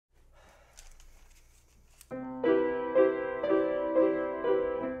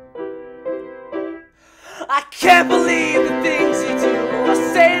I can't believe the things you do or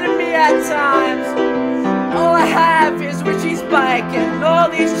say to me at times. All I have is Richie's bike and all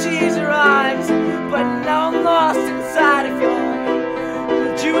these cheesy rhymes. But now I'm lost inside of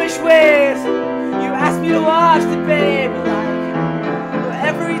your Jewish ways. You ask me to watch the baby like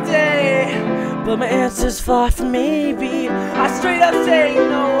every day, but my answer's far from maybe. I straight up say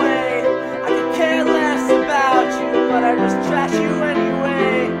no way. I could care less about you, but I just trash you anyway.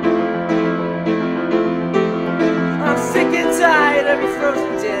 I'm sick and tired of your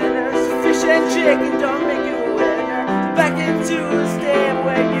frozen dinners. Fish and chicken don't make you a winner. Back into the stable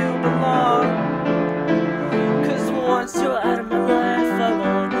where you belong. Cause once you're out of my life, I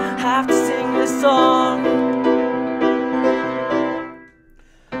won't have to sing this song.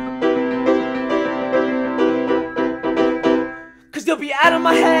 Cause you'll be out of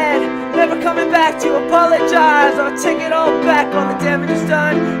my head, never coming back to apologize or take it all back. All the damage is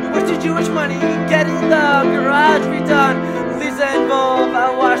done. You waste your Jewish money getting the garage redone. Lisa involved,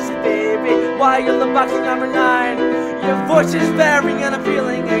 I watched it, baby, while you're the boxing number 9. Your voice is very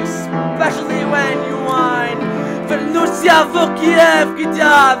unappealing, especially when you whine. Вернуся в Киев,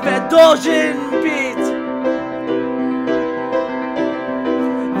 где должен быть.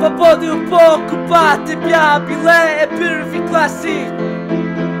 Свободу покупать тебя, билет и первый класс.